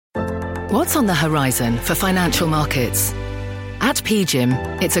What's on the horizon for financial markets? At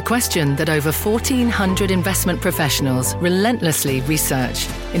PGIM, it's a question that over 1,400 investment professionals relentlessly research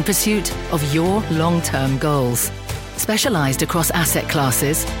in pursuit of your long-term goals. Specialized across asset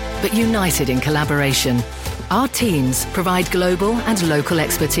classes, but united in collaboration, our teams provide global and local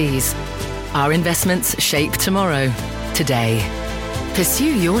expertise. Our investments shape tomorrow, today.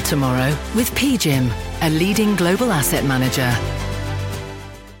 Pursue your tomorrow with PGIM, a leading global asset manager.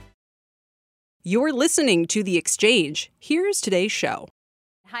 You're listening to The Exchange. Here's today's show.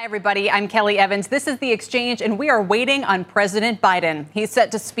 Hi, everybody. I'm Kelly Evans. This is The Exchange, and we are waiting on President Biden. He's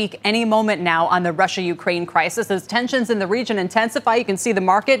set to speak any moment now on the Russia-Ukraine crisis. As tensions in the region intensify, you can see the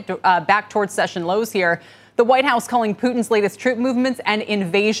market back towards session lows here. The White House calling Putin's latest troop movements an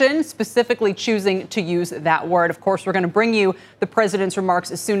invasion, specifically choosing to use that word. Of course, we're going to bring you the president's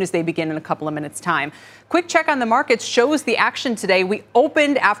remarks as soon as they begin in a couple of minutes' time. Quick check on the markets shows the action today. We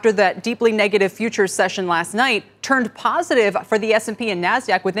opened after that deeply negative futures session last night, turned positive for the S&P and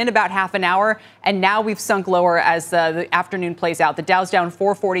NASDAQ within about half an hour, and now we've sunk lower as the afternoon plays out. The Dow's down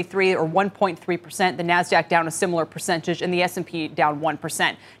 443 or 1.3%, the NASDAQ down a similar percentage, and the S&P down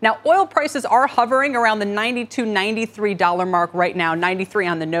 1%. Now, oil prices are hovering around the $92, $93 mark right now, 93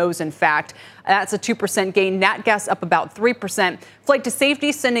 on the nose, in fact. That's a 2% gain. Nat gas up about 3%. Flight to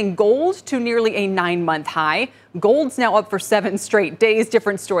safety sending gold to nearly a 9-month high. Gold's now up for 7 straight days.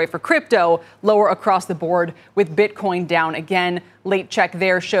 Different story for crypto, lower across the board with Bitcoin down again. Late check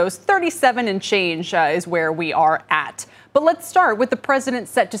there shows 37 and change is where we are at. But let's start with the president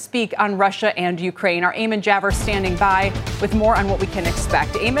set to speak on Russia and Ukraine. Our Eamon Javers standing by with more on what we can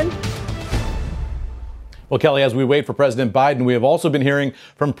expect. Eamon? Well, Kelly, as we wait for President Biden, we have also been hearing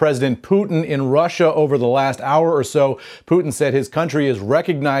from President Putin in Russia over the last hour or so. Putin said his country is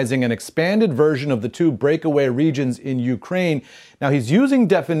recognizing an expanded version of the 2 breakaway regions in Ukraine. Now, he's using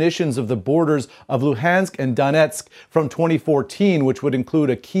definitions of the borders of Luhansk and Donetsk from 2014, which would include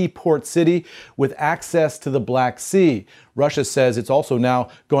a key port city with access to the Black Sea. Russia says it's also now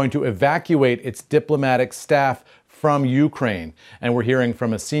going to evacuate its diplomatic staff from Ukraine. And we're hearing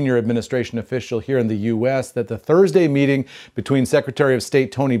from a senior administration official here in the U.S. that the Thursday meeting between Secretary of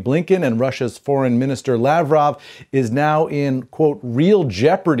State Tony Blinken and Russia's Foreign Minister Lavrov is now in, quote, real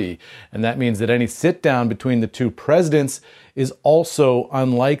jeopardy. And that means that any sit down between the 2 presidents is also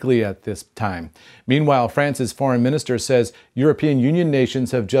unlikely at this time. Meanwhile, France's foreign minister says European Union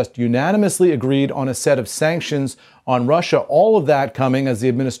nations have just unanimously agreed on a set of sanctions on Russia. All of that coming as the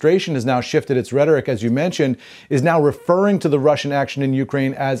administration has now shifted its rhetoric, as you mentioned, is now referring to the Russian action in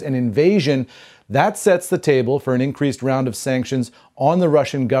Ukraine as an invasion. That sets the table for an increased round of sanctions on the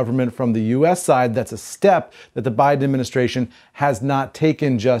Russian government from the U.S. side. That's a step that the Biden administration has not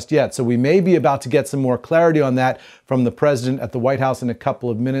taken just yet. So we may be about to get some more clarity on that from the president at the White House in a couple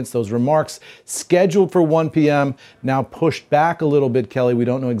of minutes. Those remarks scheduled for 1 p.m. now pushed back a little bit, Kelly. We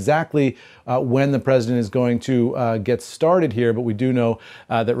don't know exactly when the president is going to get started here, but we do know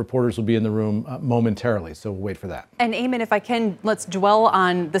that reporters will be in the room momentarily. So we'll wait for that. And Eamon, if I can, let's dwell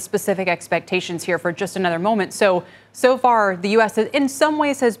on the specific expectations here for just another moment. So far, the U.S. in some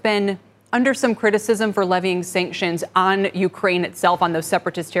ways has been under some criticism for levying sanctions on Ukraine itself, on those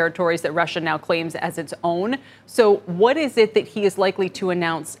separatist territories that Russia now claims as its own. So what is it that he is likely to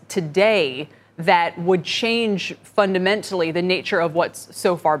announce today that would change fundamentally the nature of what's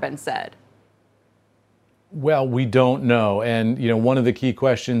so far been said? Well, we don't know. And, one of the key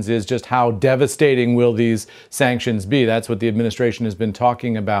questions is just how devastating will these sanctions be? That's what the administration has been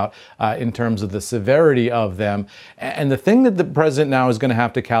talking about in terms of the severity of them. And the thing that the president now is going to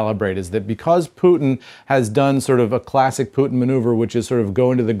have to calibrate is that because Putin has done sort of a classic Putin maneuver, which is sort of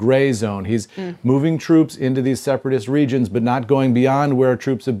go into the gray zone. He's moving troops into these separatist regions, but not going beyond where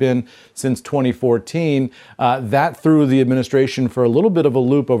troops have been since 2014. That threw the administration for a little bit of a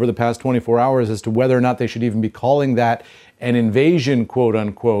loop over the past 24 hours as to whether or not they should even be calling that an invasion, quote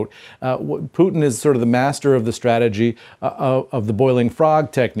unquote. Putin is sort of the master of the strategy of the boiling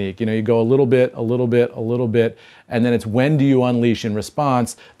frog technique. You go a little bit, a little bit, a little bit, and then it's when do you unleash in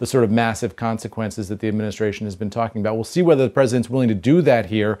response the sort of massive consequences that the administration has been talking about. We'll see whether the president's willing to do that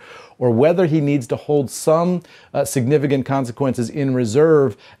here or whether he needs to hold some significant consequences in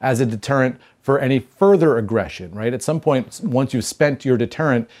reserve as a deterrent for any further aggression, right? At some point, once you've spent your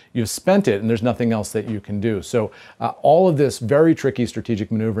deterrent, you've spent it, and there's nothing else that you can do. So all of this very tricky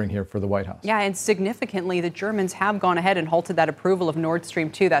strategic maneuvering here for the White House. Yeah, and significantly, the Germans have gone ahead and halted that approval of Nord Stream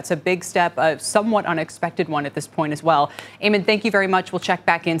 2. That's a big step, a somewhat unexpected one at this point as well. Eamon, thank you very much. We'll check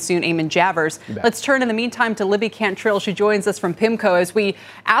back in soon. Eamon Javers. Let's turn in the meantime to Libby Cantrill. She joins us from PIMCO as we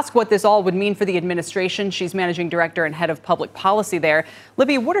ask what this all would mean for the administration. She's managing director and head of public policy there.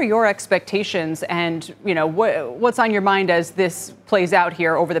 Libby, what are your expectations and, what's on your mind as this plays out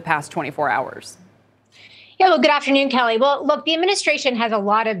here over the past 24 hours? Yeah, well, good afternoon, Kelly. Well, look, the administration has a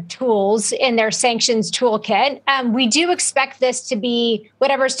lot of tools in their sanctions toolkit. We do expect this to be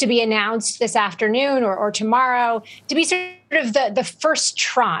whatever's to be announced this afternoon or tomorrow to be sort of the first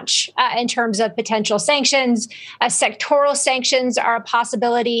tranche in terms of potential sanctions. Sectoral sanctions are a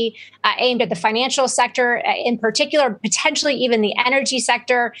possibility aimed at the financial sector in particular, potentially even the energy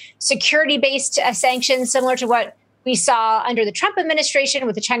sector, security-based sanctions similar to what we saw under the Trump administration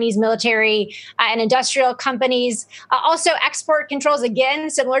with the Chinese military and industrial companies. Also, export controls, again,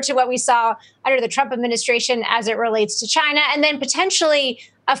 similar to what we saw under the Trump administration as it relates to China. And then potentially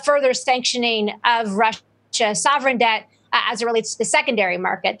a further sanctioning of Russia sovereign debt as it relates to the secondary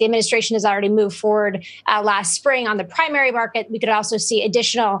market. The administration has already moved forward last spring on the primary market. We could also see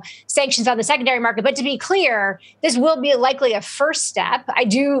additional sanctions on the secondary market. But to be clear, this will be likely a first step.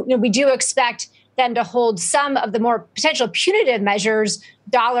 We do expect them to hold some of the more potential punitive measures,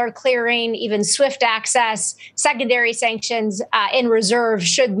 dollar clearing, even SWIFT access, secondary sanctions in reserve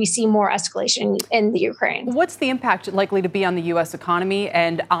should we see more escalation in the Ukraine. What's the impact likely to be on the U.S. economy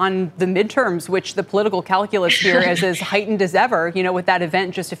and on the midterms, which the political calculus here is as heightened as ever, with that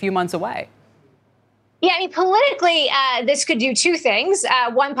event just a few months away? Yeah, politically, this could do two things,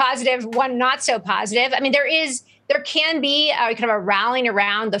 one positive, one not so positive. There can be kind of a rallying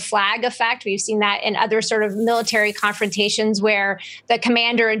around the flag effect. We've seen that in other sort of military confrontations where the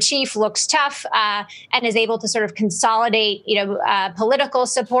commander in chief looks tough and is able to sort of consolidate, political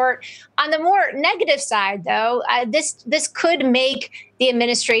support. On the more negative side, though, this could make the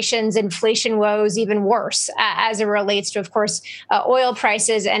administration's inflation woes even worse as it relates to, of course, oil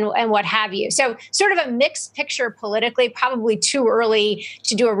prices and what have you. So sort of a mixed picture politically, probably too early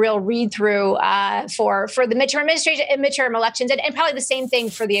to do a real read through for the midterm elections, and probably the same thing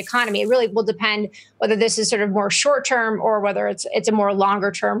for the economy. It really will depend whether this is sort of more short term or whether it's a more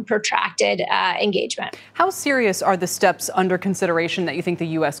longer term protracted engagement. How serious are the steps under consideration that you think the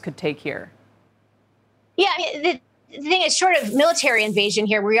U.S. could take here? Yeah, the thing is, short of military invasion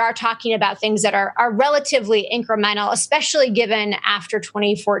here, we are talking about things that are relatively incremental, especially given after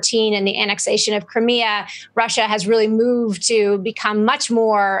 2014 and the annexation of Crimea, Russia has really moved to become much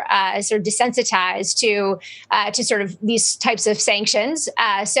more sort of desensitized to sort of these types of sanctions.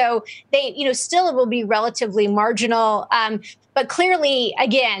 So they, still will be relatively marginal. But clearly,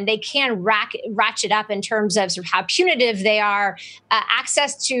 again, they can ratchet up in terms of sort of how punitive they are.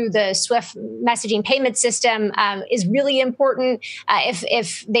 Access to the SWIFT messaging payment system is really important.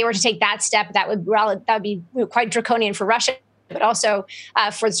 If they were to take that step, that would be quite draconian for Russia, but also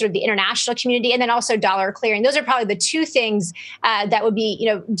for sort of the international community, and then also dollar clearing. Those are probably the two things that would be,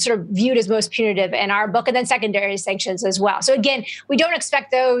 sort of viewed as most punitive in our book, and then secondary sanctions as well. So again, we don't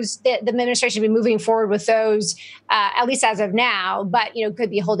expect the administration to be moving forward with those, at least as of now, but, could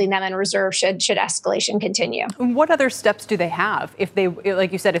be holding them in reserve should escalation continue. What other steps do they have if they,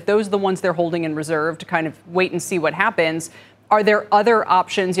 like you said, if those are the ones they're holding in reserve to kind of wait and see what happens? Are there other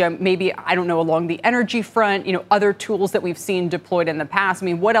options, maybe, I don't know, along the energy front, other tools that we've seen deployed in the past?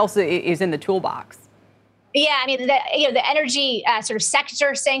 What else is in the toolbox? Yeah, the energy sort of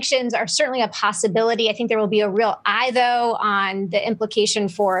sector sanctions are certainly a possibility. I think there will be a real eye, though, on the implication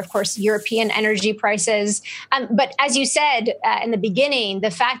for, of course, European energy prices. But as you said in the beginning,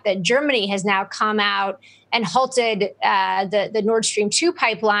 the fact that Germany has now come out and halted the Nord Stream 2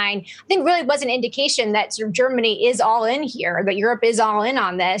 pipeline, I think really was an indication that sort of Germany is all in here, that Europe is all in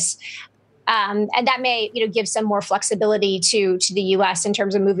on this. And that may, give some more flexibility to the U.S. in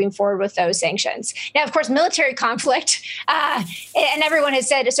terms of moving forward with those sanctions. Now, of course, military conflict, and everyone has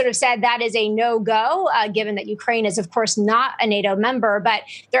said that is a no-go, given that Ukraine is, of course, not a NATO member. But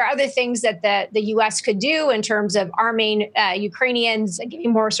there are other things that the U.S. could do in terms of arming Ukrainians,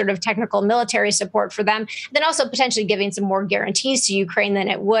 giving more sort of technical military support for them, then also potentially giving some more guarantees to Ukraine than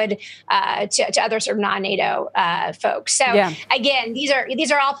it would to other sort of non-NATO folks. So again, these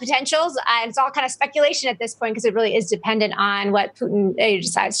are all potentials. And it's all kind of speculation at this point because it really is dependent on what Putin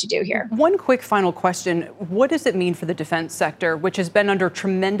decides to do here. One quick final question. What does it mean for the defense sector, which has been under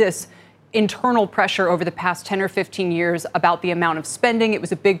tremendous internal pressure over the past 10 or 15 years about the amount of spending? It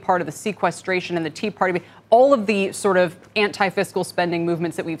was a big part of the sequestration and the Tea Party, all of the sort of anti-fiscal spending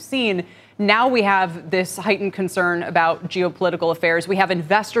movements that we've seen. Now we have this heightened concern about geopolitical affairs. We have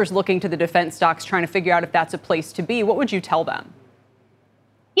investors looking to the defense stocks trying to figure out if that's a place to be. What would you tell them?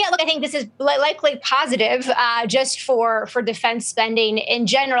 Yeah, look, I think this is likely positive just for defense spending in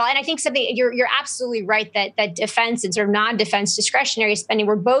general. And I think something you're absolutely right that defense and sort of non-defense discretionary spending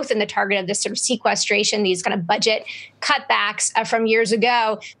were both in the target of this sort of sequestration, these kind of budget cutbacks from years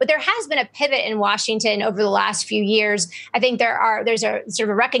ago. But there has been a pivot in Washington over the last few years. I think there's a sort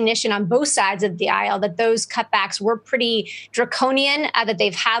of a recognition on both sides of the aisle that those cutbacks were pretty draconian, that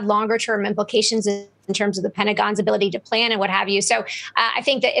they've had longer term implications in terms of the Pentagon's ability to plan and what have you. So I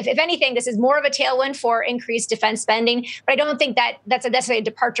think that if anything, this is more of a tailwind for increased defense spending. But I don't think that that's necessarily a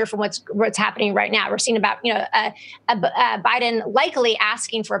departure from what's happening right now. We're seeing about Biden likely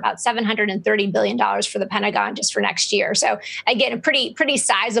asking for about $730 billion for the Pentagon just for next year. So again, a pretty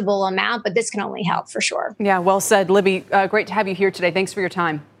sizable amount, but this can only help for sure. Yeah, well said, Libby. Great to have you here today. Thanks for your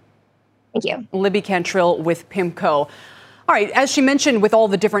time. Thank you. Libby Cantrill with PIMCO. All right, as she mentioned, with all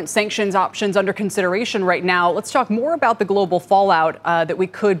the different sanctions options under consideration right now, let's talk more about the global fallout that we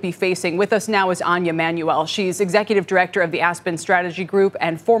could be facing. With us now is Anya Manuel. She's executive director of the Aspen Strategy Group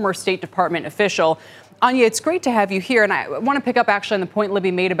and former State Department official. Anya, it's great to have you here. And I want to pick up actually on the point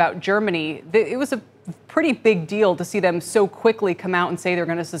Libby made about Germany. It was a pretty big deal to see them so quickly come out and say they're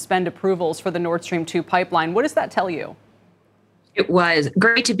going to suspend approvals for the Nord Stream 2 pipeline. What does that tell you? It was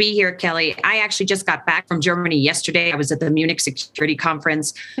great to be here, Kelly. I actually just got back from Germany yesterday. I was at the Munich Security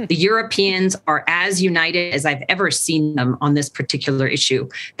Conference. The Europeans are as united as I've ever seen them on this particular issue.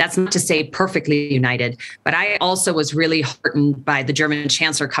 That's not to say perfectly united, but I also was really heartened by the German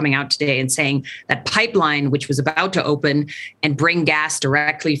chancellor coming out today and saying that pipeline, which was about to open and bring gas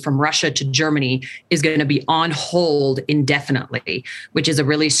directly from Russia to Germany, is going to be on hold indefinitely, which is a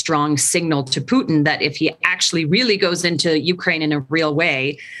really strong signal to Putin that if he actually really goes into Ukraine in a real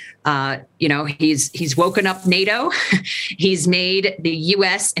way, he's woken up NATO. He's made the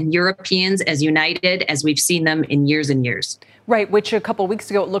U.S. and Europeans as united as we've seen them in years and years. Right, which a couple of weeks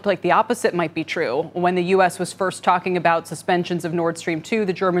ago, it looked like the opposite might be true. When the U.S. was first talking about suspensions of Nord Stream 2,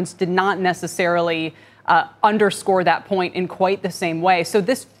 the Germans did not necessarily underscore that point in quite the same way. So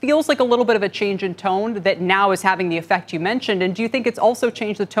this feels like a little bit of a change in tone that now is having the effect you mentioned. And do you think it's also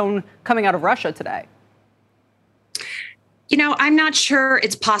changed the tone coming out of Russia today? I'm not sure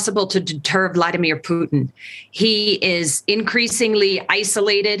it's possible to deter Vladimir Putin. He is increasingly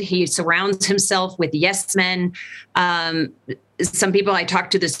isolated. He surrounds himself with yes men. Some people I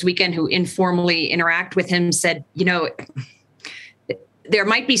talked to this weekend who informally interact with him said, there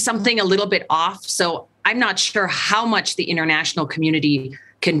might be something a little bit off. So I'm not sure how much the international community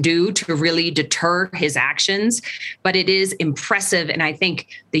can do to really deter his actions, but it is impressive. And I think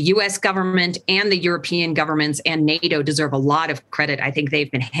the US government and the European governments and NATO deserve a lot of credit. I think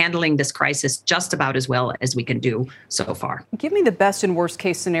they've been handling this crisis just about as well as we can do so far. Give me the best and worst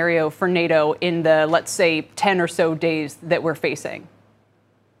case scenario for NATO in the, let's say, 10 or so days that we're facing.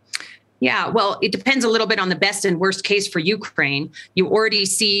 Yeah, well, it depends a little bit on the best and worst case for Ukraine. You already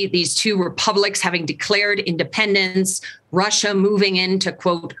see these two republics having declared independence, Russia moving in to,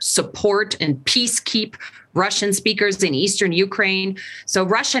 quote, support and peacekeep Russian speakers in eastern Ukraine. So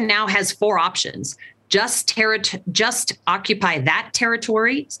Russia now has four options. Just occupy that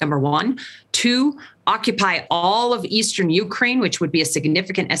territory, it's number one. Two, occupy all of eastern Ukraine, which would be a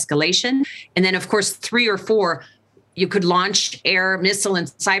significant escalation. And then, of course, three or four, you could launch air, missile, and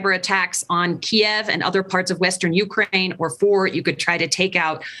cyber attacks on Kiev and other parts of Western Ukraine. Or four, you could try to take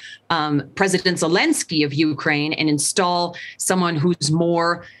out President Zelensky of Ukraine and install someone who's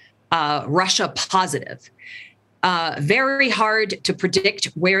more Russia positive. Very hard to predict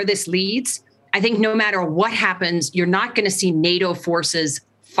where this leads. I think no matter what happens, you're not going to see NATO forces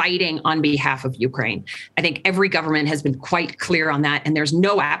fighting on behalf of Ukraine. I think every government has been quite clear on that. And there's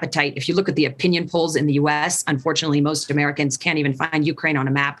no appetite. If you look at the opinion polls in the US, unfortunately, most Americans can't even find Ukraine on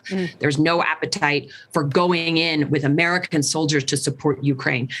a map. There's no appetite for going in with American soldiers to support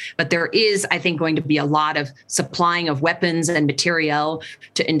Ukraine. But there is, I think, going to be a lot of supplying of weapons and materiel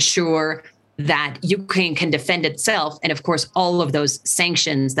to ensure that Ukraine can defend itself. And of course, all of those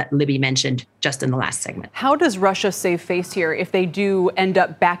sanctions that Libby mentioned just in the last segment. How does Russia save face here if they do end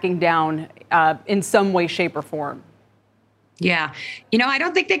up backing down in some way, shape, or form? Yeah. I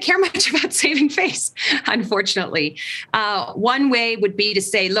don't think they care much about saving face, unfortunately. One way would be to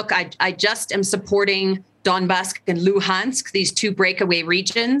say, look, I just am supporting Donbass and Luhansk, these two breakaway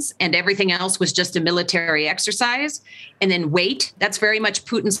regions, and everything else was just a military exercise. And then wait. That's very much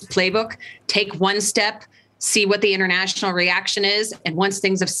Putin's playbook. Take one step, see what the international reaction is. And once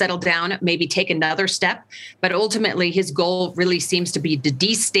things have settled down, maybe take another step. But ultimately, his goal really seems to be to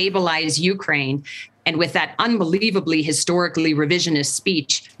destabilize Ukraine and with that unbelievably historically revisionist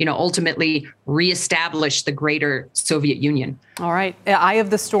speech, ultimately reestablish the greater Soviet Union. All right. Eye of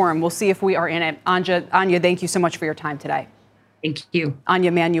the storm. We'll see if we are in it. Anya, thank you so much for your time today. Thank you.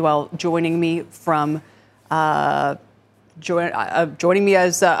 Anya Manuel joining me from joining me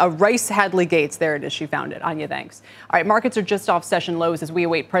as Rice Hadley Gates. There it is. She found it. Anya, thanks. All right. Markets are just off session lows as we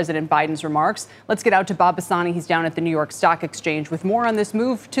await President Biden's remarks. Let's get out to Bob Bassani. He's down at the New York Stock Exchange with more on this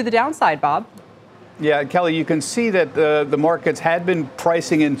move to the downside. Bob. Yeah, Kelly, you can see that the markets had been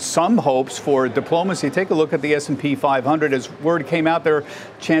pricing in some hopes for diplomacy. Take a look at the S&P 500. As word came out, their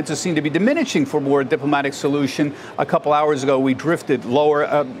chances seem to be diminishing for more diplomatic solution. A couple hours ago, we drifted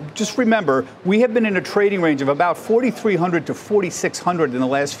lower. Just remember, we have been in a trading range of about 4,300 to 4,600 in the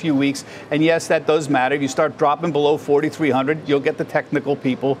last few weeks. And yes, that does matter. If you start dropping below 4,300, you'll get the technical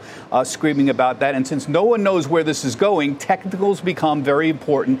people screaming about that. And since no one knows where this is going, technicals become very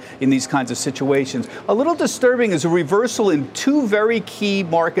important in these kinds of situations. A little disturbing is a reversal in two very key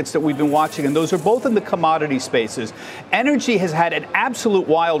markets that we've been watching, and those are both in the commodity spaces. Energy has had an absolute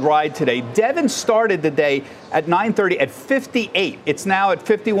wild ride today. Devon started the day at 9:30 at 58. It's now at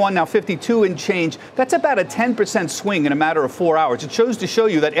 51, now 52 and change. That's about a 10% swing in a matter of 4 hours. It shows to show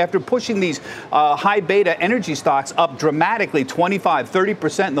you that after pushing these high beta energy stocks up dramatically, 25,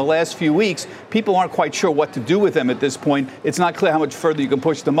 30% in the last few weeks, people aren't quite sure what to do with them at this point. It's not clear how much further you can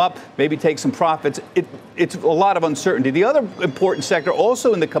push them up, maybe take some profits. It's a lot of uncertainty. The other important sector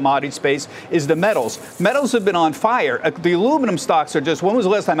also in the commodity space is the metals. Metals have been on fire. The aluminum stocks are just, when was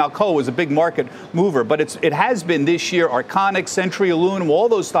the last time Alcoa was a big market mover? But it has been this year. Arconic, Century Aluminum, all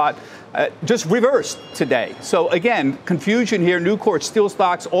those stocks just reversed today. So again, confusion here. Nucor steel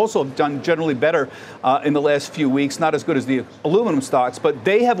stocks also have done generally better in the last few weeks. Not as good as the aluminum stocks, but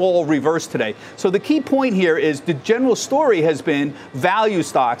they have all reversed today. So the key point here is the general story has been value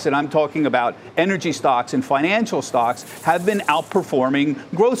stocks, and I'm talking about energy stocks and financial stocks, have been outperforming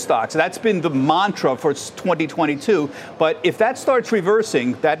growth stocks. That's been the mantra for 2022. But if that starts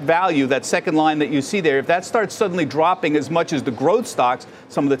reversing, that value, that second line that you see there, if that starts suddenly dropping as much as the growth stocks,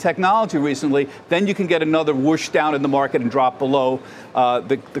 some of the technology recently, then you can get another whoosh down in the market and drop below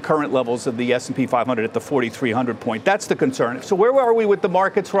the current levels of the S&P 500 at the 4,300 point. That's the concern. So where are we with the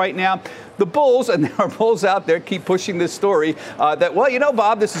markets right now? The bulls, and there are bulls out there, keep pushing this story that, well,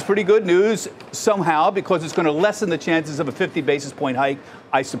 Bob, this is pretty good news somehow because it's going to lessen the chances of a 50 basis point hike.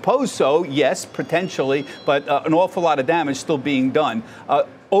 I suppose so, yes, potentially, but an awful lot of damage still being done.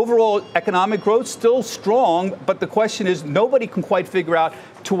 Overall economic growth still strong, but the question is nobody can quite figure out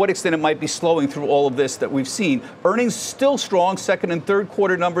to what extent it might be slowing through all of this that we've seen. Earnings still strong, second and third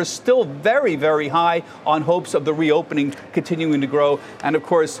quarter numbers still very, very high on hopes of the reopening continuing to grow. And of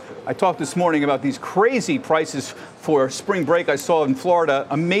course, I talked this morning about these crazy prices for spring break I saw in Florida,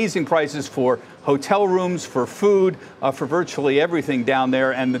 amazing prices for hotel rooms, for food, for virtually everything down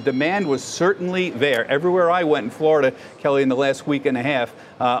there. And the demand was certainly there. Everywhere I went in Florida, Kelly, in the last week and a half,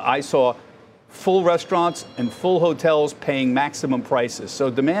 I saw full restaurants and full hotels paying maximum prices. So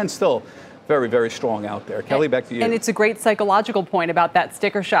demand still very, very strong out there. Kelly, back to you. And it's a great psychological point about that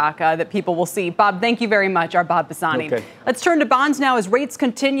sticker shock that people will see. Bob, thank you very much. Our Bob Bassani. Okay. Let's turn to bonds now as rates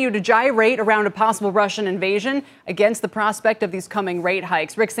continue to gyrate around a possible Russian invasion against the prospect of these coming rate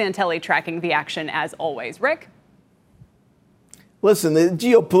hikes. Rick Santelli tracking the action as always. Rick? Listen, the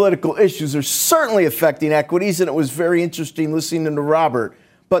geopolitical issues are certainly affecting equities, and it was very interesting listening to Robert.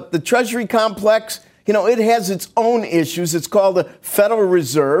 But the Treasury complex, it has its own issues. It's called the Federal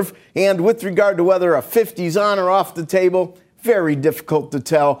Reserve. And with regard to whether a 50's on or off the table, very difficult to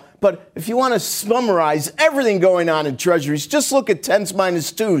tell. But if you want to summarize everything going on in Treasuries, just look at 10s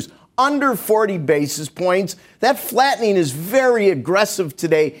minus 2s. Under 40 basis points. That flattening is very aggressive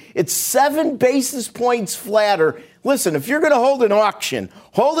today. It's 7 basis points flatter. Listen, if you're going to hold an auction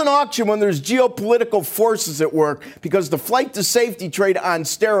when there's geopolitical forces at work, because the flight to safety trade on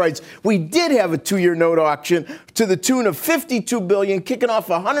steroids. We did have a 2-year note auction to the tune of $52 billion, kicking off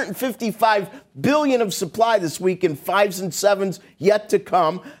 $155 billion of supply this week in 5s and 7s yet to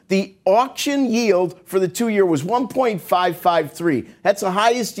come. The auction yield for the 2-year was 1.553. That's the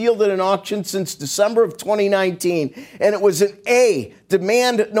highest yield at an auction since December of 2019. And it was an A.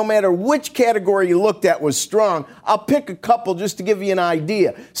 Demand, no matter which category you looked at, was strong. I'll pick a couple just to give you an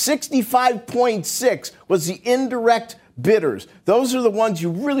idea. 65.6 was the indirect bidders. Those are the ones you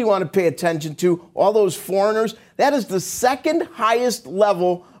really want to pay attention to, all those foreigners. That is the second highest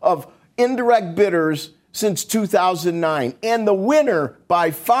level of indirect bidders since 2009. And the winner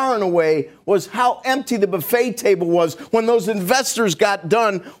by far and away was how empty the buffet table was when those investors got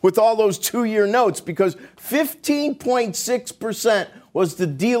done with all those 2-year notes, because 15.6% was the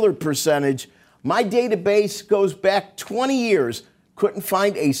dealer percentage. My database goes back 20 years. Couldn't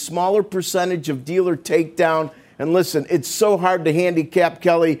find a smaller percentage of dealer takedown. And listen, it's so hard to handicap,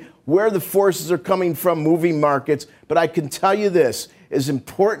 Kelly, where the forces are coming from, moving markets. But I can tell you this, as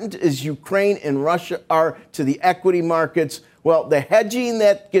important as Ukraine and Russia are to the equity markets, well, the hedging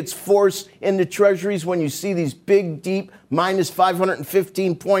that gets forced into treasuries when you see these big, deep, minus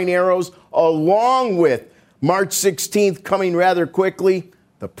 515-point arrows, along with March 16th coming rather quickly,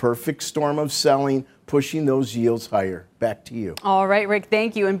 the perfect storm of selling, pushing those yields higher. Back to you. All right, Rick,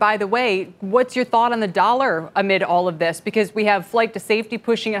 thank you. And by the way, what's your thought on the dollar amid all of this? Because we have flight to safety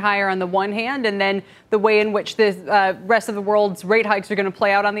pushing it higher on the one hand, and then the way in which the rest of the world's rate hikes are going to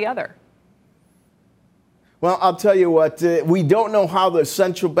play out on the other. Well, I'll tell you what, we don't know how the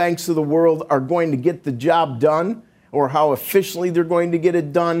central banks of the world are going to get the job done or how efficiently they're going to get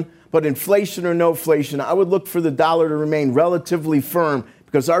it done. But inflation or no inflation, I would look for the dollar to remain relatively firm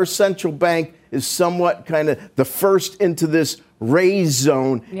because our central bank is somewhat kind of the first into this raise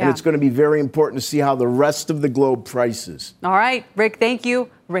zone. Yeah. And it's going to be very important to see how the rest of the globe prices. All right, Rick, thank you.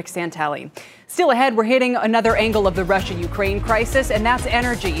 Rick Santelli. Still ahead, we're hitting another angle of the Russia-Ukraine crisis, and that's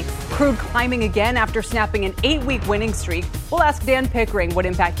energy. Crude climbing again after snapping an 8-week winning streak. We'll ask Dan Pickering what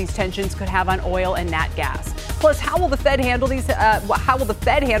impact these tensions could have on oil and nat gas. Plus, how will the Fed handle these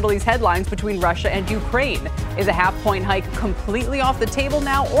headlines between Russia and Ukraine? Is a half-point hike completely off the table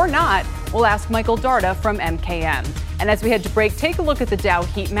now or not? We'll ask Michael Darda from MKM. And as we head to break, take a look at the Dow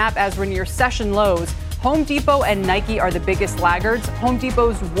heat map as we're near session lows. Home Depot and Nike are the biggest laggards. Home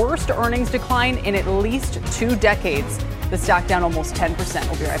Depot's worst earnings decline in at least 2 decades. The stock down almost 10%.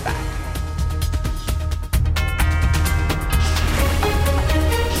 We'll be right back.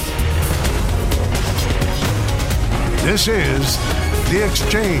 This is The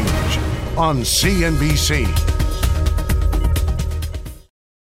Exchange on CNBC.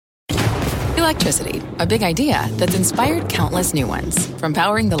 Electricity, a big idea that's inspired countless new ones. From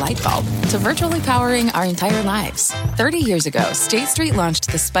powering the light bulb to virtually powering our entire lives. 30 years ago, State Street launched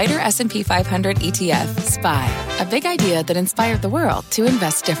the Spider S&P 500 ETF, SPY. A big idea that inspired the world to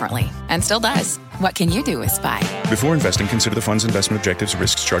invest differently. And still does. What can you do with SPY? Before investing, consider the fund's investment objectives,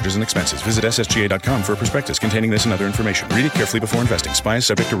 risks, charges, and expenses. Visit ssga.com for a prospectus containing this and other information. Read it carefully before investing. SPY is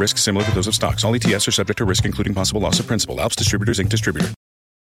subject to risks similar to those of stocks. All ETFs are subject to risk, including possible loss of principal. Alps Distributors, Inc. Distributor.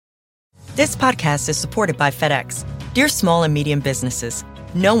 This podcast is supported by FedEx. Dear small and medium businesses,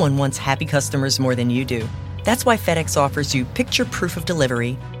 no one wants happy customers more than you do. That's why FedEx offers you picture proof of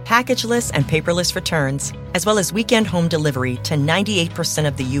delivery, packageless and paperless returns, as well as weekend home delivery to 98%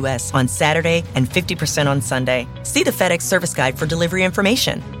 of the U.S. on Saturday and 50% on Sunday. See the FedEx service guide for delivery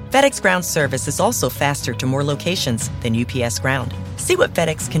information. FedEx Ground service is also faster to more locations than UPS Ground. See what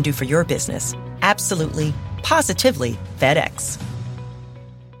FedEx can do for your business. Absolutely, positively FedEx.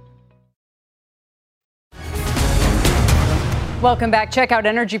 Welcome back. Check out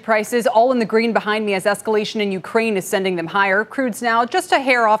energy prices, all in the green behind me as escalation in Ukraine is sending them higher. Crude's now just a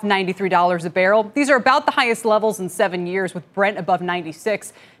hair off $93 a barrel. These are about the highest levels in 7 years, with Brent above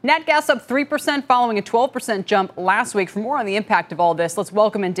 96. Nat gas up 3% following a 12% jump last week. For more on the impact of all this, let's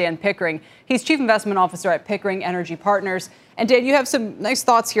welcome in Dan Pickering. He's Chief Investment Officer at Pickering Energy Partners. And Dan, you have some nice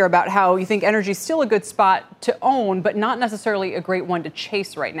thoughts here about how you think energy is still a good spot to own, but not necessarily a great one to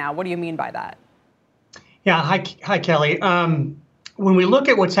chase right now. What do you mean by that? Yeah. Hi, Kelly. When we look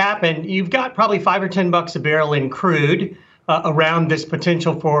at what's happened, you've got probably $5 or $10 a barrel in crude around this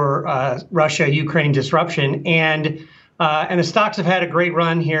potential for Russia-Ukraine disruption. And the stocks have had a great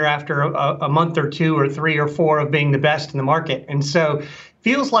run here after a month or 2 or 3 or 4 of being the best in the market. And so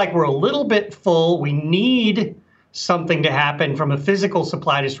feels like we're a little bit full. We need something to happen from a physical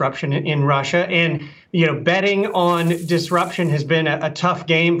supply disruption in Russia. And, betting on disruption has been a tough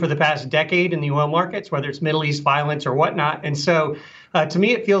game for the past decade in the oil markets, whether it's Middle East violence or whatnot. And so to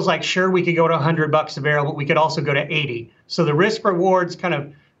me, it feels like, sure, we could go to $100 a barrel, but we could also go to 80. So the risk rewards kind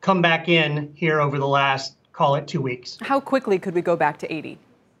of come back in here over the last, call it 2 weeks. How quickly could we go back to 80?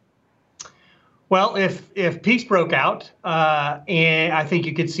 Well, if peace broke out, and I think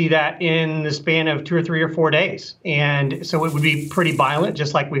you could see that in the span of 2 or 3 or 4 days. And so it would be pretty violent,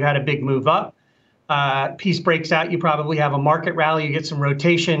 just like we've had a big move up. Peace breaks out, you probably have a market rally, you get some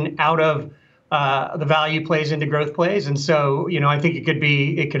rotation out of the value plays into growth plays. And so, I think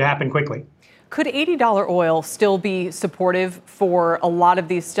it could happen quickly. Could $80 oil still be supportive for a lot of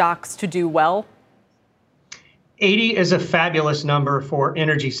these stocks to do well? 80 is a fabulous number for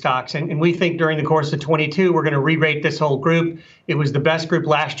energy stocks. And we think during the course of 22, we're going to re-rate this whole group. It was the best group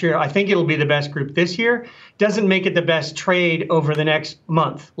last year. I think it'll be the best group this year. Doesn't make it the best trade over the next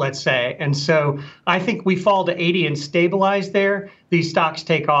month, let's say. And so I think we fall to 80 and stabilize there. these stocks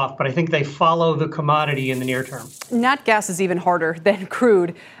take off, but I think they follow the commodity in the near term. Nat gas is even harder than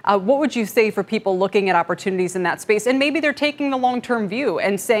crude. What would you say for people looking at opportunities in that space? And maybe they're taking the long-term view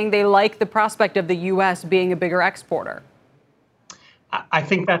and saying they like the prospect of the U.S. being a bigger exporter. I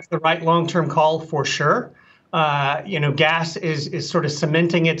think that's the right long-term call for sure. Gas is sort of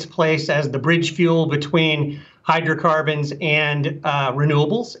cementing its place as the bridge fuel between hydrocarbons and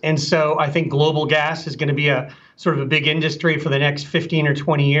renewables. And so I think global gas is going to be a sort of a big industry for the next 15 or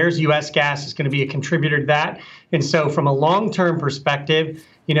 20 years. U.S. gas is going to be a contributor to that. And so from a long-term perspective,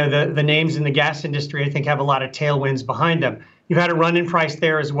 the names in the gas industry, I think, have a lot of tailwinds behind them. You've had a run in price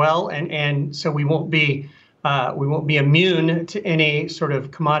there as well. And so we won't be immune to any sort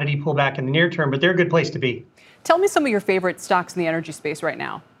of commodity pullback in the near term, but they're a good place to be. Tell me some of your favorite stocks in the energy space right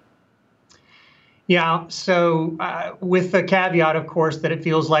now. Yeah, so with the caveat, of course, that it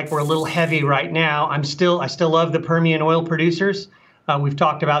feels like we're a little heavy right now. I still love the Permian oil producers. We've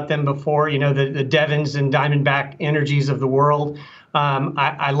talked about them before, the Devons and Diamondback Energies of the world.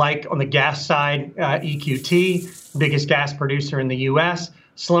 I like on the gas side, EQT, biggest gas producer in the U.S.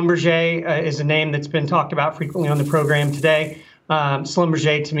 Schlumberger is a name that's been talked about frequently on the program today.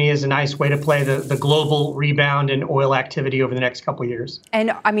 Schlumberger, to me, is a nice way to play the global rebound in oil activity over the next couple of years.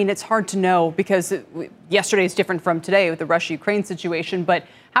 And, I mean, it's hard to know because yesterday is different from today with the Russia-Ukraine situation. But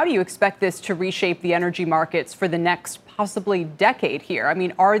how do you expect this to reshape the energy markets for the next possibly decade here? I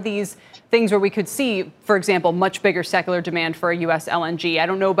mean, are these things where we could see, for example, much bigger secular demand for a U.S. LNG? I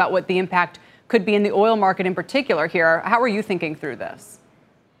don't know about what the impact could be in the oil market in particular here. How are you thinking through this?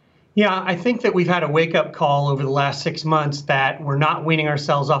 Yeah, I think that we've had a wake-up call over the last 6 months that we're not weaning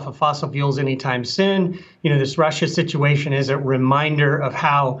ourselves off of fossil fuels anytime soon. This Russia situation is a reminder of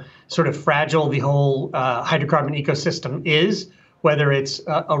how sort of fragile the whole hydrocarbon ecosystem is, whether it's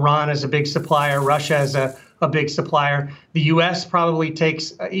Iran as a big supplier, Russia as a big supplier. The U.S. probably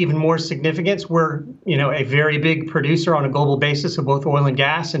takes even more significance. We're, a very big producer on a global basis of both oil and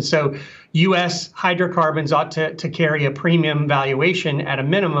gas. And so U.S. hydrocarbons ought to carry a premium valuation at a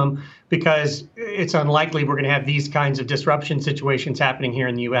minimum because it's unlikely we're going to have these kinds of disruption situations happening here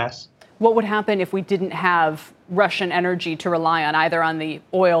in the U.S. What would happen if we didn't have Russian energy to rely on, either on the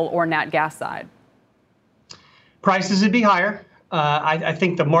oil or nat gas side? Prices would be higher. I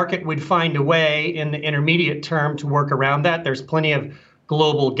think the market would find a way in the intermediate term to work around that. There's plenty of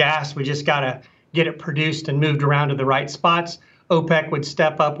global gas. We just got to get it produced and moved around to the right spots. OPEC would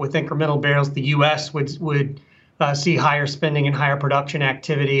step up with incremental barrels. The U.S. would see higher spending and higher production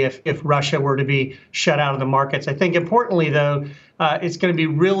activity if Russia were to be shut out of the markets. I think importantly, though, it's going to be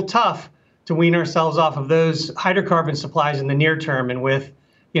real tough to wean ourselves off of those hydrocarbon supplies in the near term. And with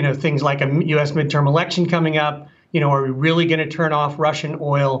things like a U.S. midterm election coming up, are we really going to turn off Russian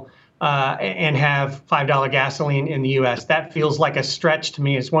oil and have $5 gasoline in the U.S.? That feels like a stretch to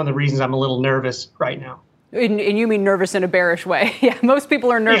me. It's one of the reasons I'm a little nervous right now. And you mean nervous in a bearish way? Yeah, most people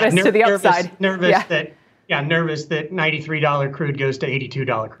are nervous to the upside. Nervous that $93 crude goes to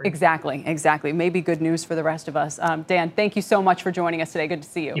 $82 crude. Exactly. Maybe good news for the rest of us. Dan, thank you so much for joining us today. Good to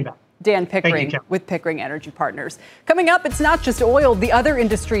see you. You bet. Dan Pickering with Pickering Energy Partners. Coming up, it's not just oil. The other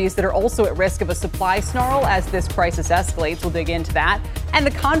industries that are also at risk of a supply snarl as this crisis escalates. We'll dig into that. And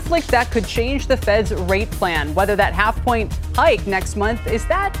the conflict that could change the Fed's rate plan. Whether that half-point hike next month, is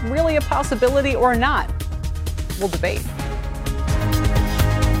that really a possibility or not? We'll debate.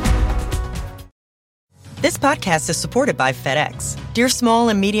 This podcast is supported by FedEx. Dear small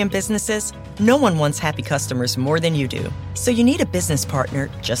and medium businesses, no one wants happy customers more than you do. So you need a business partner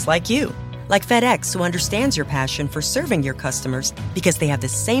just like you. Like FedEx, who understands your passion for serving your customers because they have the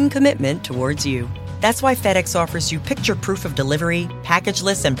same commitment towards you. That's why FedEx offers you picture proof of delivery,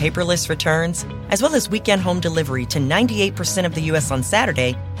 packageless and paperless returns, as well as weekend home delivery to 98% of the U.S. on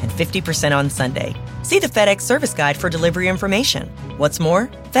Saturday and 50% on Sunday. See the FedEx service guide for delivery information. What's more,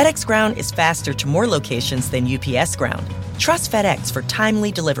 FedEx Ground is faster to more locations than UPS Ground. Trust FedEx for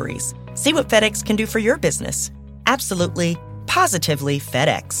timely deliveries. See what FedEx can do for your business. Absolutely, positively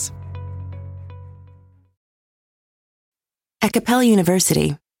FedEx. At Capella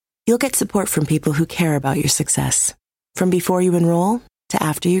University, you'll get support from people who care about your success. From before you enroll to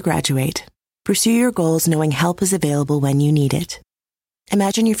after you graduate, pursue your goals knowing help is available when you need it.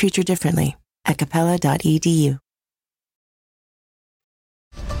 Imagine your future differently at capella.edu.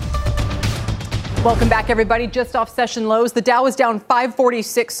 Welcome back, everybody. Just off session lows. The Dow is down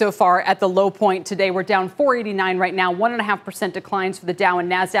 546 so far at the low point today. We're down 489 right now. 1.5% declines for the Dow and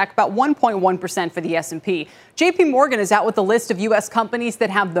NASDAQ, about 1.1% for the S&P. JP Morgan is out with a list of U.S. companies that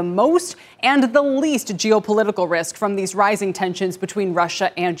have the most and the least geopolitical risk from these rising tensions between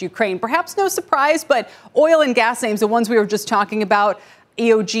Russia and Ukraine. Perhaps no surprise, but oil and gas names, the ones we were just talking about,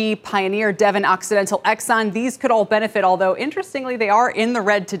 EOG, Pioneer, Devon, Occidental, Exxon, these could all benefit, although interestingly, they are in the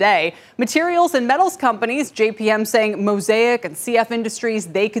red today. Materials and metals companies, JPM saying Mosaic and CF Industries,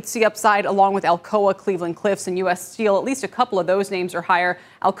 they could see upside along with Alcoa, Cleveland Cliffs, and U.S. Steel. At least a couple of those names are higher.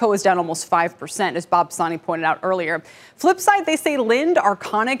 Alcoa is down almost 5%, as Bob Sani pointed out earlier. Flip side, they say Lind,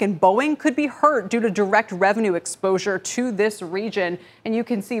 Arconic, and Boeing could be hurt due to direct revenue exposure to this region. And you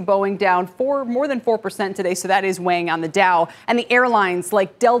can see Boeing down more than 4% today, so that is weighing on the Dow. And the airlines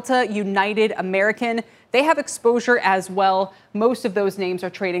like Delta, United, American, they have exposure as well. Most of those names are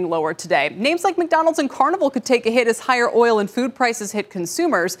trading lower today. Names like McDonald's and Carnival could take a hit as higher oil and food prices hit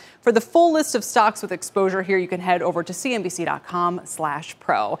consumers. For the full list of stocks with exposure here, you can head over to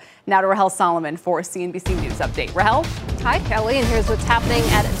cnbc.com/pro. Now to Rahel Solomon for a CNBC News update. Rahel? Hi, Kelly, and here's what's happening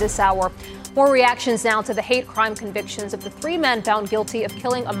at this hour. More reactions now to the hate crime convictions of the three men found guilty of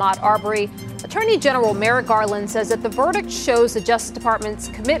killing Ahmaud Arbery. Attorney General Merrick Garland says that the verdict shows the Justice Department's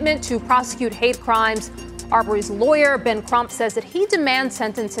commitment to prosecute hate crimes. Arbery's lawyer, Ben Crump, says that he demands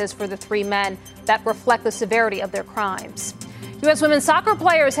sentences for the three men that reflect the severity of their crimes. U.S. women's soccer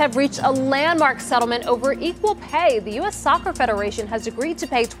players have reached a landmark settlement over equal pay. The U.S. Soccer Federation has agreed to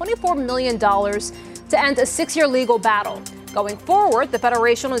pay $24 million to end a 6-year legal battle. Going forward, the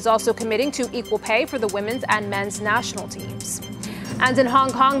Federation is also committing to equal pay for the women's and men's national teams. And in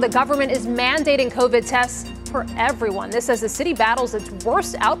Hong Kong, the government is mandating COVID tests for everyone. This as the city battles its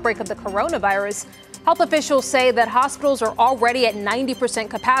worst outbreak of the coronavirus. Health officials say that hospitals are already at 90%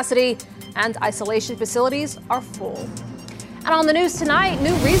 capacity and isolation facilities are full. And on the news tonight,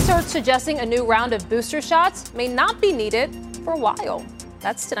 new research suggesting a new round of booster shots may not be needed for a while.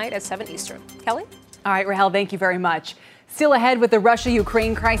 That's tonight at 7 Eastern. Kelly? All right, Rahel, thank you very much. Still ahead with the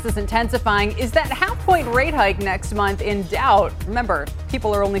Russia-Ukraine crisis intensifying, is that half-point rate hike next month in doubt? Remember,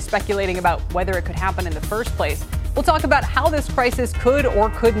 people are only speculating about whether it could happen in the first place. We'll talk about how this crisis could or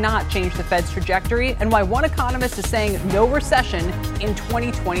could not change the Fed's trajectory and why one economist is saying no recession in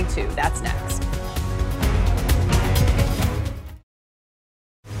 2022. That's next.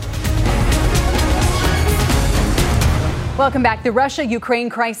 Welcome back. The Russia-Ukraine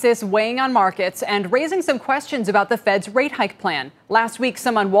crisis weighing on markets and raising some questions about the Fed's rate hike plan. Last week,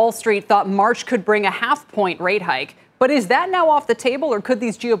 some on Wall Street thought March could bring a half-point rate hike. But is that now off the table, or could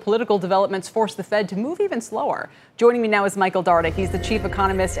these geopolitical developments force the Fed to move even slower? Joining me now is Michael Dardick. He's the chief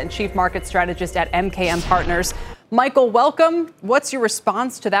economist and chief market strategist at MKM Partners. Michael, welcome. What's your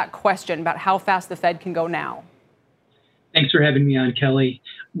response to that question about how fast the Fed can go now? Thanks for having me on, Kelly.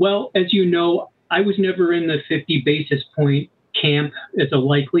 Well, as you know, I was never in the 50 basis point camp as a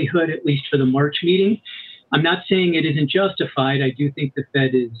likelihood, at least for the March meeting. I'm not saying it isn't justified. I do think the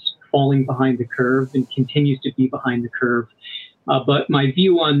Fed is falling behind the curve and continues to be behind the curve. But my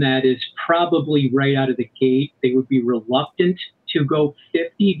view on that is probably right out of the gate, they would be reluctant to go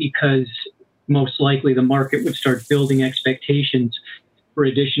 50 because most likely the market would start building expectations for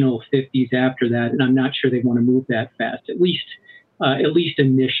additional 50s after that. And I'm not sure they want to move that fast, at least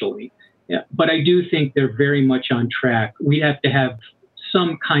initially. Yeah, but I do think they're very much on track. We have to have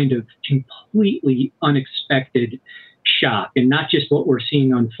some kind of completely unexpected shock, and not just what we're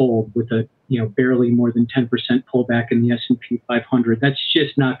seeing unfold with a barely more than 10% pullback in the S&P 500. That's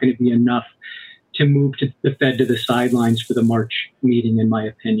just not going to be enough to move the Fed to the sidelines for the March meeting, in my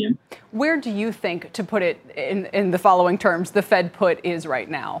opinion. Where do you think, to put it in the following terms, the Fed put is right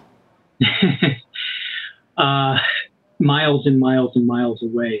now? Miles and miles and miles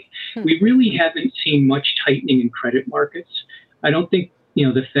away. We really haven't seen much tightening in credit markets. I don't think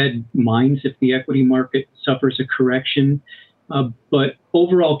the Fed minds if the equity market suffers a correction, but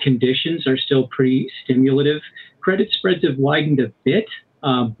overall conditions are still pretty stimulative. Credit spreads have widened a bit,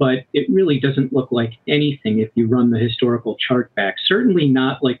 but it really doesn't look like anything if you run the historical chart back. Certainly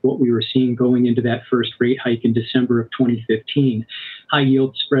not like what we were seeing going into that first rate hike in December of 2015. High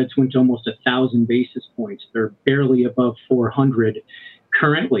yield spreads went to almost 1,000 basis points. They're barely above 400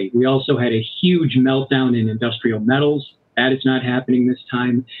 currently. We also had a huge meltdown in industrial metals. That is not happening this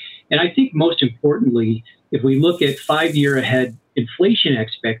time. And I think most importantly, if we look at 5-year ahead inflation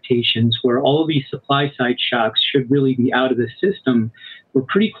expectations, where all of these supply side shocks should really be out of the system, we're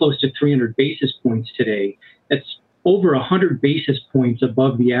pretty close to 300 basis points today. That's over 100 basis points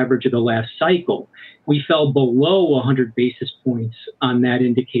above the average of the last cycle. We fell below 100 basis points on that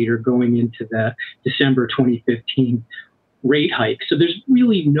indicator going into the December 2015 rate hike. So there's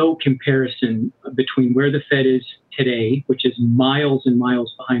really no comparison between where the Fed is today, which is miles and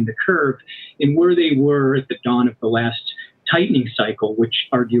miles behind the curve, and where they were at the dawn of the last tightening cycle, which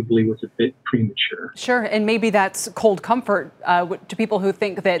arguably was a bit premature. Sure, and maybe that's cold comfort to people who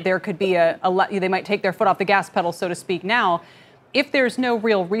think that there could be they might take their foot off the gas pedal, so to speak, now. If there's no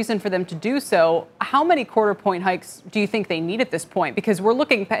real reason for them to do so, how many quarter point hikes do you think they need at this point? Because we're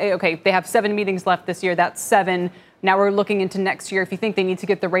looking, okay, they have 7 meetings left this year. That's 7. Now we're looking into next year. If you think they need to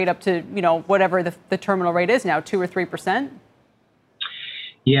get the rate up to, whatever the terminal rate is now, 2 or 3%?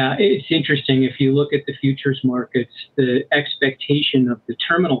 Yeah, it's interesting. If you look at the futures markets, the expectation of the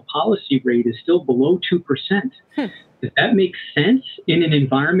terminal policy rate is still below 2%. Does that make sense in an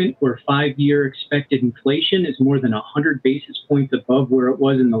environment where 5-year expected inflation is more than 100 basis points above where it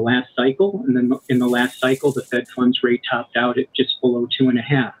was in the last cycle? And then in the last cycle, the Fed funds rate topped out at just below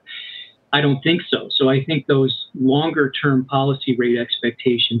 2.5%. I don't think so. So I think those longer term policy rate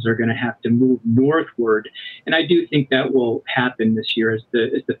expectations are going to have to move northward. And I do think that will happen this year as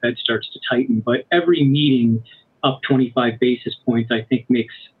the Fed starts to tighten. But every meeting up 25 basis points, I think,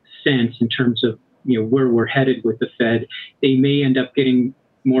 makes sense in terms of where we're headed with the Fed. They may end up getting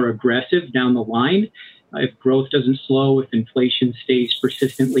more aggressive down the line if growth doesn't slow, if inflation stays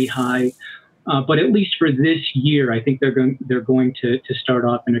persistently high. But at least for this year, I think they're going to start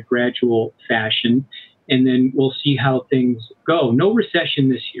off in a gradual fashion, and then we'll see how things go. No recession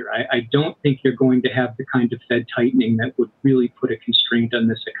this year. I don't think you're going to have the kind of Fed tightening that would really put a constraint on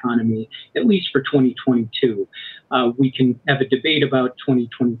this economy, at least for 2022. We can have a debate about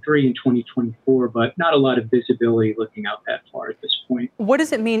 2023 and 2024, but not a lot of visibility looking out that far at this point. What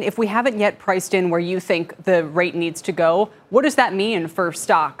does it mean if we haven't yet priced in where you think the rate needs to go? What does that mean for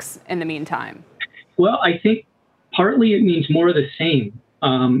stocks in the meantime? Well, I think partly it means more of the same.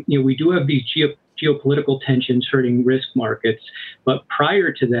 We do have these geopolitical tensions hurting risk markets. But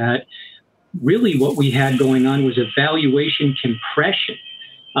prior to that, really what we had going on was a valuation compression.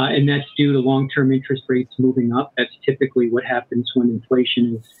 And that's due to long-term interest rates moving up. That's typically what happens when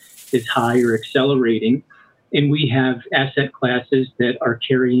inflation is high or accelerating. And we have asset classes that are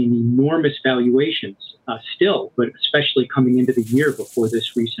carrying enormous valuations still, but especially coming into the year before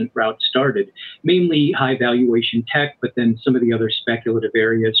this recent rout started. Mainly high valuation tech, but then some of the other speculative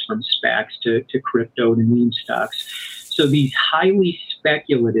areas from SPACs to crypto to meme stocks. So these highly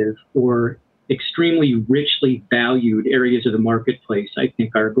speculative or extremely richly valued areas of the marketplace, I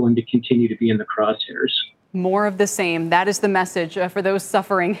think, are going to continue to be in the crosshairs. More of the same. That is the message for those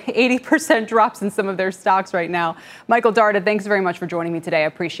suffering 80% drops in some of their stocks right now. Michael Darda, thanks very much for joining me today. I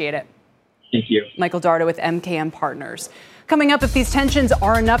appreciate it. Thank you. Michael Darda with MKM Partners. Coming up, if these tensions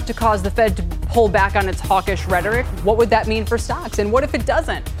are enough to cause the Fed to pull back on its hawkish rhetoric, what would that mean for stocks? And what if it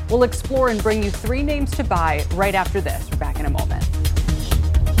doesn't? We'll explore and bring you 3 names to buy right after this. We're back in a moment.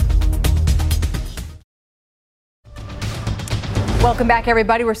 Welcome back,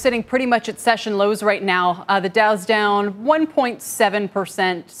 everybody. We're sitting pretty much at session lows right now. The Dow's down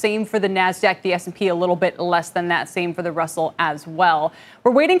 1.7%. Same for the NASDAQ, the S&P a little bit less than that. Same for the Russell as well.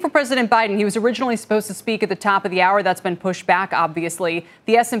 We're waiting for President Biden. He was originally supposed to speak at the top of the hour. That's been pushed back, obviously.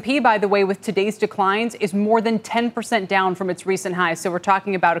 The S&P, by the way, with today's declines, is more than 10% down from its recent highs. So we're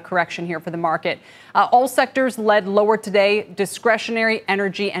talking about a correction here for the market. All sectors led lower today: discretionary,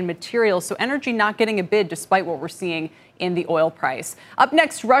 energy, and materials. So energy not getting a bid despite what we're seeing in the oil price. Up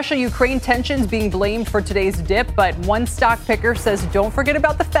next, Russia-Ukraine tensions being blamed for today's dip, but one stock picker says don't forget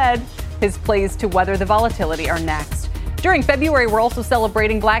about the Fed. His plays to weather the volatility are next. During February, we're also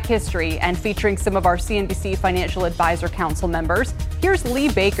celebrating Black History and featuring some of our CNBC Financial Advisor Council members. Here's Lee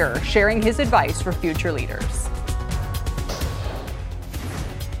Baker sharing his advice for future leaders.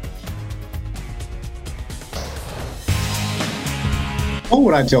 What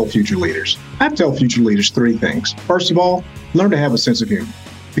would I tell future leaders? I'd tell future leaders 3 things. First of all, learn to have a sense of humor.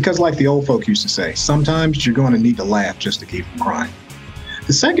 Because like the old folk used to say, sometimes you're going to need to laugh just to keep from crying.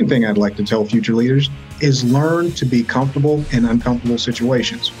 The second thing I'd like to tell future leaders is learn to be comfortable in uncomfortable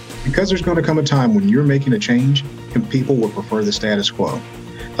situations. Because there's going to come a time when you're making a change and people will prefer the status quo.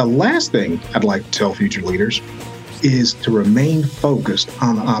 The last thing I'd like to tell future leaders is to remain focused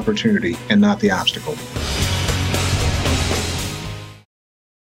on the opportunity and not the obstacle.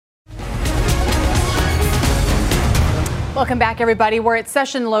 Welcome back, everybody. We're at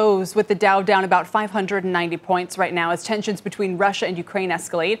session lows with the Dow down about 590 points right now as tensions between Russia and Ukraine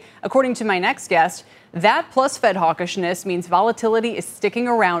escalate. According to my next guest, that plus Fed hawkishness means volatility is sticking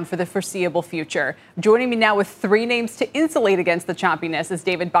around for the foreseeable future. Joining me now with three names to insulate against the choppiness is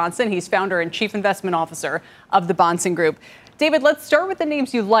David Bahnsen. He's founder and chief investment officer of the Bahnsen Group. David, let's start with the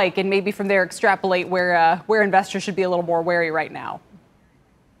names you like and maybe from there extrapolate where investors should be a little more wary right now.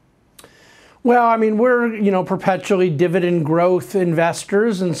 Well, I mean, we're, perpetually dividend growth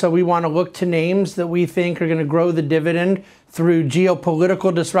investors. And so we want to look to names that we think are going to grow the dividend through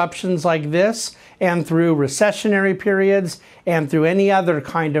geopolitical disruptions like this and through recessionary periods and through any other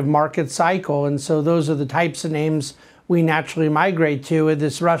kind of market cycle. And so those are the types of names we naturally migrate to. And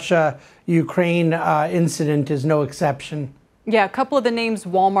this Russia-Ukraine incident is no exception. Yeah, a couple of the names,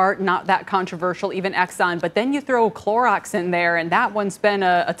 Walmart, not that controversial, even Exxon, but then you throw Clorox in there, and that one's been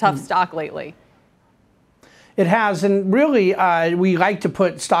a tough stock lately. It has, and really, we like to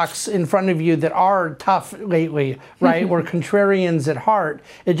put stocks in front of you that are tough lately, right? We're contrarians at heart.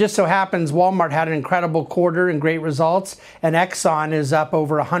 It just so happens Walmart had an incredible quarter and great results, and Exxon is up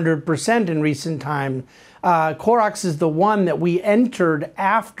over 100% in recent time. Clorox is the one that we entered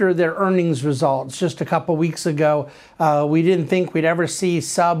after their earnings results just a couple weeks ago. We didn't think we'd ever see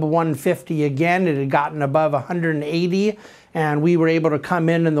sub 150 again. It had gotten above 180, and we were able to come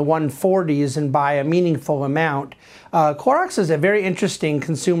in the 140s and buy a meaningful amount. Clorox is a very interesting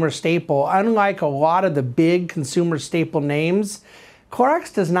consumer staple. Unlike a lot of the big consumer staple names,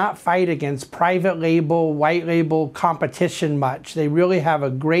 Clorox does not fight against private label, white label competition much. They really have a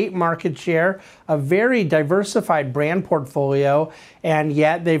great market share, a very diversified brand portfolio, and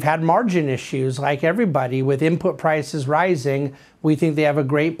yet they've had margin issues like everybody with input prices rising. We think they have a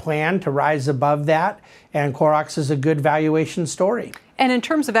great plan to rise above that, and Clorox is a good valuation story. And in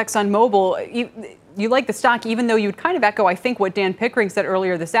terms of ExxonMobil, you like the stock, even though you'd kind of echo, I think, what Dan Pickering said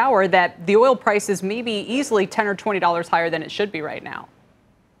earlier this hour, that the oil price is maybe easily $10 or $20 higher than it should be right now.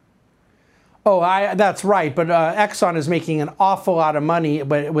 Oh, that's right. But Exxon is making an awful lot of money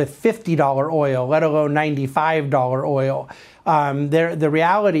with $50 oil, let alone $95 oil. The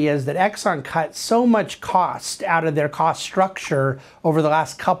reality is that Exxon cut so much cost out of their cost structure over the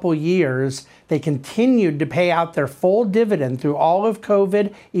last couple years. They continued to pay out their full dividend through all of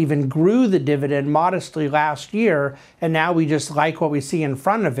COVID, even grew the dividend modestly last year. And now we just like what we see in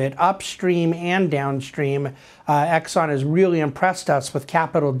front of it, upstream and downstream. Exxon has really impressed us with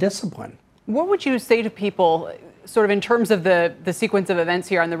capital discipline. What would you say to people sort of in terms of the sequence of events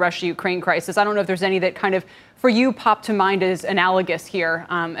here on the Russia-Ukraine crisis? I don't know if there's any that kind of, for you, pop to mind as analogous here,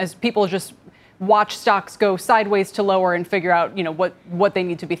 as people just watch stocks go sideways to lower and figure out, what they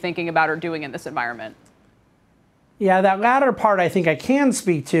need to be thinking about or doing in this environment. Yeah, that latter part I think I can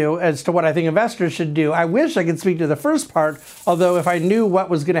speak to as to what I think investors should do. I wish I could speak to the first part, although if I knew what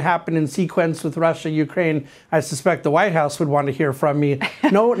was going to happen in sequence with Russia, Ukraine, I suspect the White House would want to hear from me.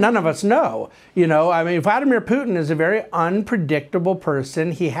 No, none of us know. Vladimir Putin is a very unpredictable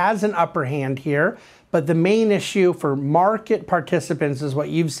person. He has an upper hand here. But the main issue for market participants is what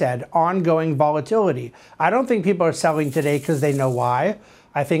you've said, ongoing volatility. I don't think people are selling today because they know why.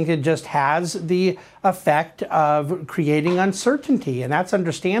 I think it just has the effect of creating uncertainty, and that's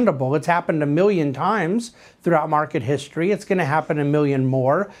understandable. It's happened 1 million times throughout market history. It's going to happen 1 million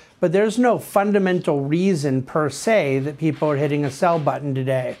more, but there's no fundamental reason per se that people are hitting a sell button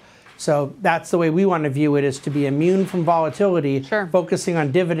today. So that's the way we want to view it, is to be immune from volatility. Sure. Focusing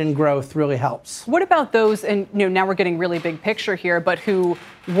on dividend growth really helps. What about those, and now we're getting really big picture here, but who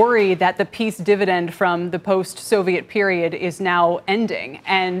worry that the peace dividend from the post-Soviet period is now ending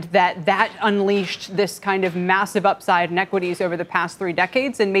and that unleashed this kind of massive upside in equities over the past 3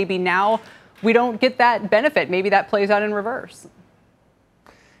 decades, and maybe now we don't get that benefit. Maybe that plays out in reverse.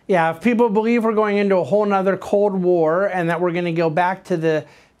 Yeah, if people believe we're going into a whole nother Cold War and that we're going to go back to the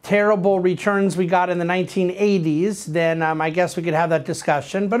terrible returns we got in the 1980s, then I guess we could have that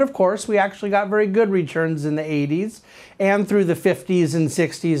discussion. But of course, we actually got very good returns in the 80s and through the 50s and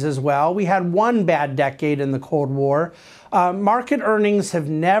 60s as well. We had one bad decade in the Cold War. Market earnings have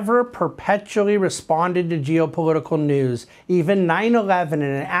never perpetually responded to geopolitical news. Even 9/11,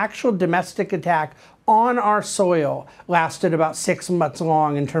 an actual domestic attack on our soil, lasted about 6 months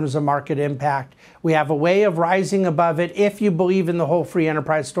long in terms of market impact. We have a way of rising above it if you believe in the whole free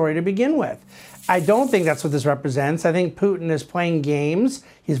enterprise story to begin with. I don't think that's what this represents. I think Putin is playing games.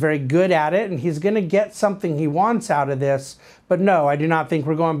 He's very good at it, and he's going to get something he wants out of this. But no, I do not think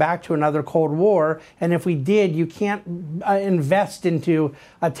we're going back to another Cold War. And if we did, you can't invest into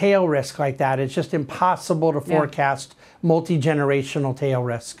a tail risk like that. It's just impossible to forecast multi-generational tail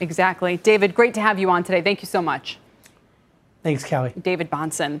risk. Exactly. David, great to have you on today. Thank you so much. Thanks, Kelly. David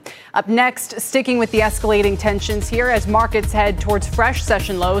Bonson. Up next, sticking with the escalating tensions here as markets head towards fresh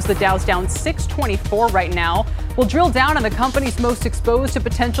session lows. The Dow's down 624 right now. We'll drill down on the companies most exposed to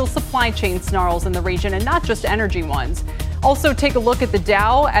potential supply chain snarls in the region, and not just energy ones. Also, take a look at the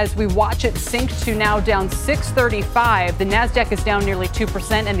Dow as we watch it sink to now down 635. The Nasdaq is down nearly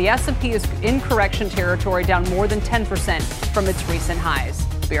 2%, and the S&P is in correction territory, down more than 10% from its recent highs.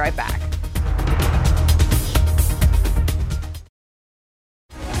 Be right back.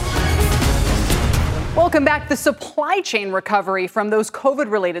 Welcome back. The supply chain recovery from those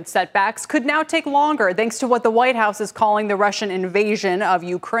COVID-related setbacks could now take longer, thanks to what the White House is calling the Russian invasion of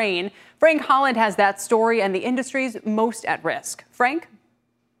Ukraine. Frank Holland has that story and the industries most at risk. Frank?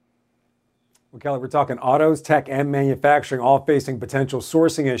 Well, Kelly, we're talking autos, tech, and manufacturing, all facing potential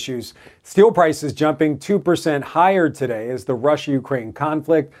sourcing issues. Steel prices jumping 2% higher today as the Russia-Ukraine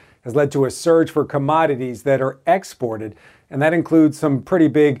conflict has led to a surge for commodities that are exported. And that includes some pretty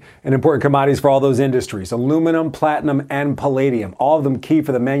big and important commodities for all those industries: aluminum, platinum, and palladium, all of them key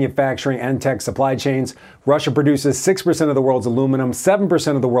for the manufacturing and tech supply chains. Russia produces 6% of the world's aluminum,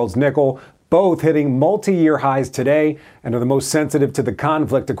 7% of the world's nickel, both hitting multi-year highs today and are the most sensitive to the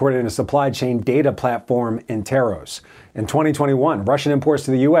conflict, according to supply chain data platform Interos. In 2021, Russian imports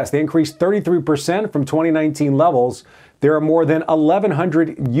to the U.S., they increased 33% from 2019 levels. There are more than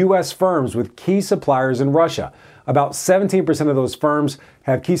 1,100 U.S. firms with key suppliers in Russia. About 17% of those firms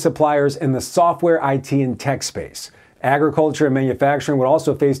have key suppliers in the software, IT, and tech space. Agriculture and manufacturing would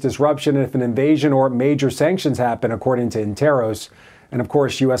also face disruption if an invasion or major sanctions happen, according to Interos. And of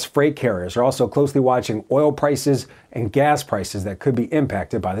course, U.S. freight carriers are also closely watching oil prices and gas prices that could be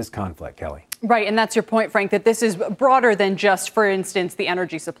impacted by this conflict, Kelly. Right, and that's your point, Frank, that this is broader than just, for instance, the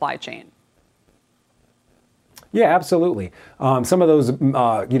energy supply chain. Yeah, absolutely. Some of those,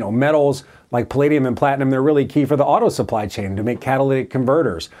 metals like palladium and platinum, they're really key for the auto supply chain to make catalytic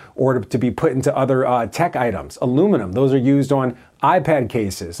converters or to be put into other tech items. Aluminum, those are used on iPad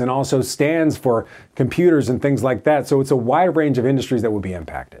cases and also stands for computers and things like that. So it's a wide range of industries that will be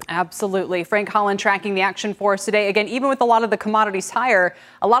impacted. Absolutely. Frank Holland tracking the action for us today. Again, even with a lot of the commodities higher,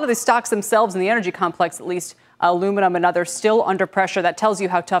 a lot of the stocks themselves in the energy complex, at least aluminum and others, still under pressure. That tells you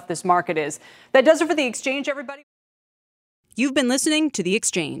how tough this market is. That does it for The Exchange, everybody. You've been listening to The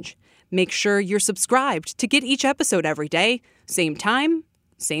Exchange. Make sure you're subscribed to get each episode every day. Same time,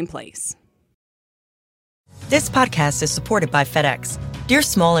 same place. This podcast is supported by FedEx. Dear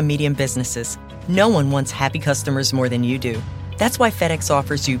small and medium businesses, no one wants happy customers more than you do. That's why FedEx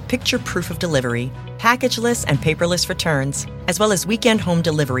offers you picture proof of delivery, packageless and paperless returns, as well as weekend home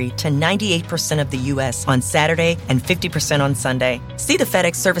delivery to 98% of the U.S. on Saturday and 50% on Sunday. See the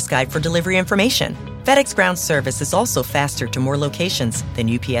FedEx service guide for delivery information. FedEx Ground service is also faster to more locations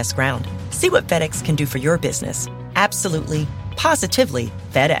than UPS Ground. See what FedEx can do for your business. Absolutely, positively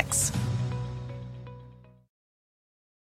FedEx.